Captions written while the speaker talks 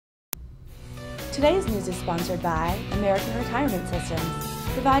Today's news is sponsored by American Retirement Systems,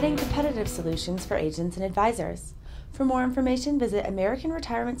 providing competitive solutions for agents and advisors. For more information, visit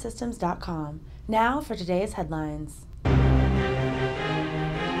AmericanRetirementSystems.com. Now for today's headlines.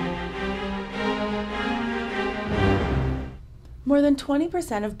 More than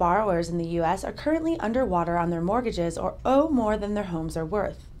 20% of borrowers in the U.S. are currently underwater on their mortgages or owe more than their homes are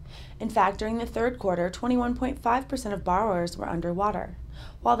worth. In fact, during the third quarter, 21.5% of borrowers were underwater.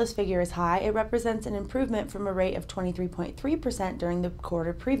 While this figure is high, it represents an improvement from a rate of 23.3% during the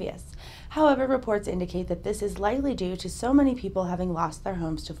quarter previous. However, reports indicate that this is likely due to so many people having lost their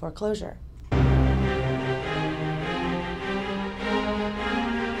homes to foreclosure.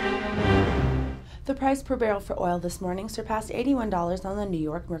 The price per barrel for oil this morning surpassed $81 on the New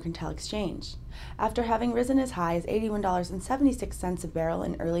York Mercantile Exchange. After having risen as high as $81.76 a barrel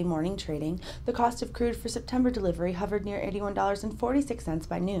in early morning trading, the cost of crude for September delivery hovered near $81.46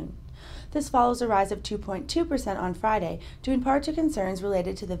 by noon. This follows a rise of 2.2% on Friday, due in part to concerns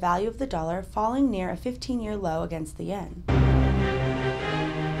related to the value of the dollar falling near a 15-year low against the yen.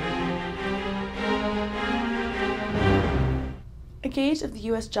 A gauge of the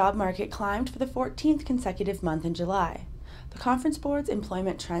U.S. job market climbed for the 14th consecutive month in July. The Conference Board's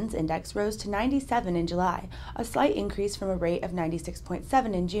Employment Trends Index rose to 97 in July, a slight increase from a rate of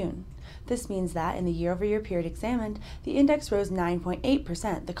 96.7 in June. This means that, in the year-over-year period examined, the index rose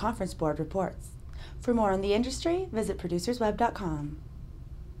 9.8%, the Conference Board reports. For more on the industry, visit producersweb.com.